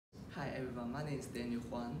Hi everyone, my name is Zhaoyu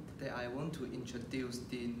Huang. Today I want to introduce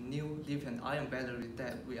the new lithium-ion battery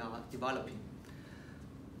that we are developing.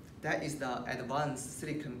 That is the advanced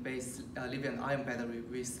silicon-based lithium-ion battery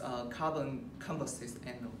with a carbon composite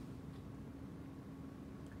anode.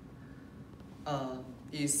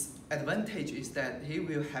 Its advantage is that it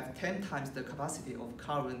will have 10 times the capacity of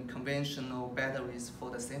current conventional batteries for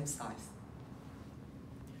the same size.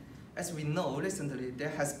 As we know, recently there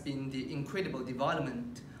has been the incredible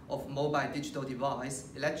development of mobile digital device,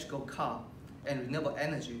 electrical car, and renewable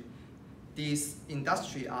energy. These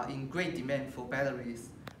industries are in great demand for batteries,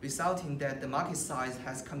 resulting that the market size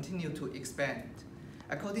has continued to expand.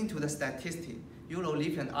 According to the statistic, Euro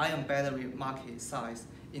lithium-ion battery market size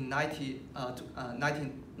in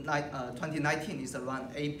 2019 is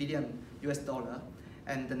around $8 billion,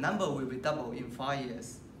 and the number will be double in 5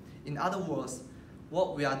 years. In other words,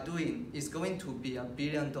 what we are doing is going to be a $1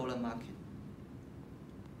 billion market.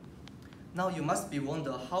 Now you must be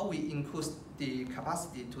wondering how we increase the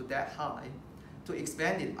capacity to that high. To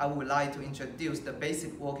expand it, I would like to introduce the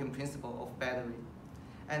basic working principle of battery.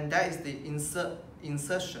 And that is the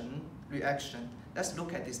insertion reaction. Let's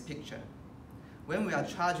look at this picture. When we are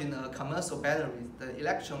charging a commercial battery, the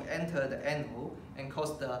electron enter the anode and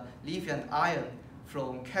cause the lithium ion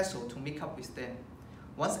from cathode to meet up with them.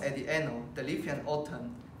 Once at the anode, the lithium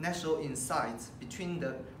atom naturally incites between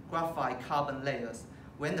the graphite carbon layers.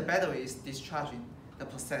 When the battery is discharging, the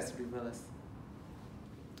process reverses.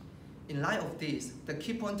 In light of this, the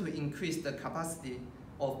key point to increase the capacity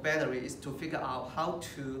of battery is to figure out how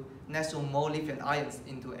to nestle more lithium ions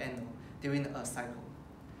into anode during a cycle.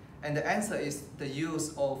 And the answer is the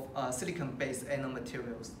use of silicon-based anode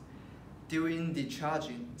materials. During the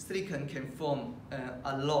charging, silicon can form an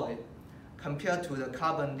alloy compared to the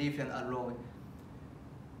carbon lithium alloy.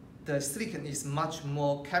 The silicon is much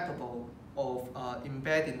more capable of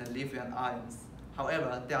embedding the lithium ions.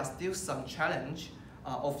 However, there are still some challenge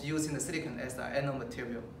of using the silicon as an anode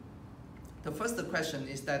material. The first question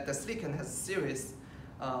is that the silicon has a serious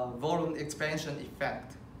volume expansion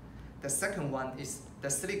effect. The second one is the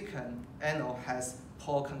silicon anode has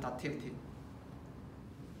poor conductivity.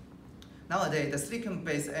 Nowadays, the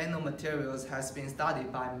silicon-based anode materials has been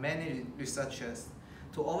studied by many researchers.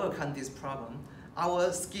 To overcome this problem,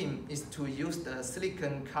 our scheme is to use the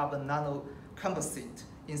silicon carbon nano composite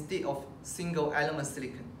instead of single element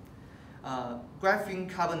silicon. Graphene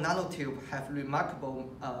carbon nanotube have remarkable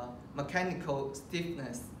mechanical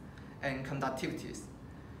stiffness and conductivities.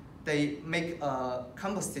 They make a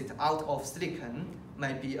composite out of silicon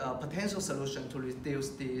may be a potential solution to reduce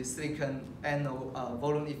the silicon anode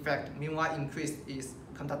volume effect, meanwhile increase its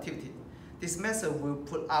conductivity. This method will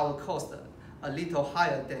put our cost a little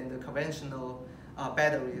higher than the conventional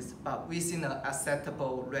batteries, but within an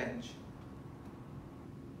acceptable range.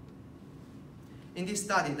 In this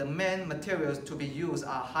study, the main materials to be used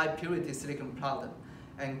are high purity silicon powder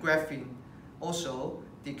and graphene, also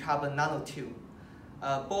the carbon nanotube.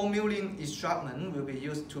 Ball milling instrument will be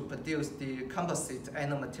used to produce the composite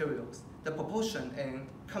anode materials. The proportion and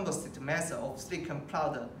composite method of silicon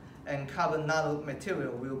powder and carbon nano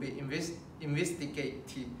material will be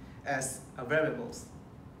investigated as variables.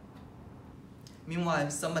 Meanwhile,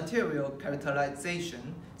 some material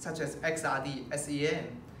characterization such as XRD,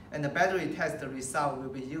 SEM, and the battery test result will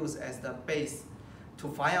be used as the base to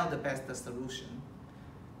find out the best solution.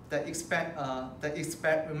 The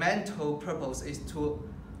experimental purpose is to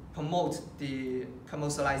promote the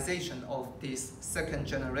commercialization of these second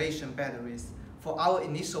generation batteries. For our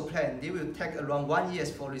initial plan, it will take around 1 year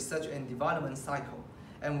for research and development cycle,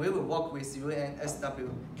 and we will work with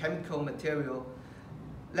UNSW Chemical Material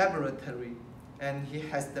Laboratory, and he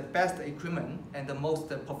has the best equipment and the most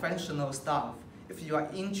professional staff. If you are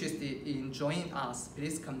interested in joining us,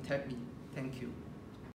 please contact me. Thank you.